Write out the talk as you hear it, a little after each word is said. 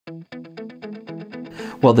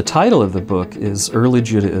Well, the title of the book is Early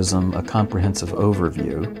Judaism, A Comprehensive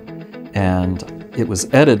Overview, and it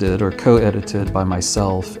was edited or co-edited by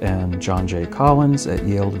myself and John J. Collins at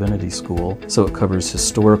Yale Divinity School. So it covers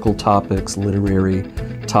historical topics, literary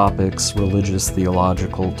topics, religious,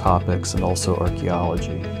 theological topics, and also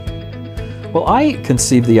archaeology. Well, I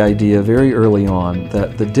conceived the idea very early on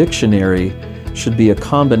that the dictionary should be a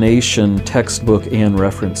combination textbook and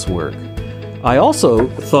reference work. I also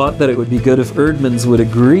thought that it would be good if Eerdmans would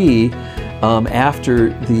agree, after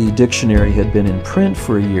the dictionary had been in print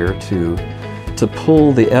for a year or two, to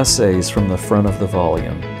pull the essays from the front of the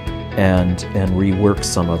volume and rework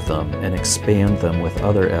some of them and expand them with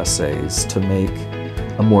other essays to make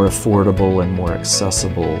a more affordable and more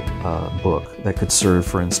accessible book that could serve,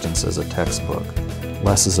 for instance, as a textbook,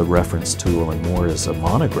 less as a reference tool and more as a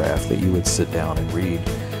monograph that you would sit down and read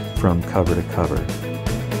from cover to cover.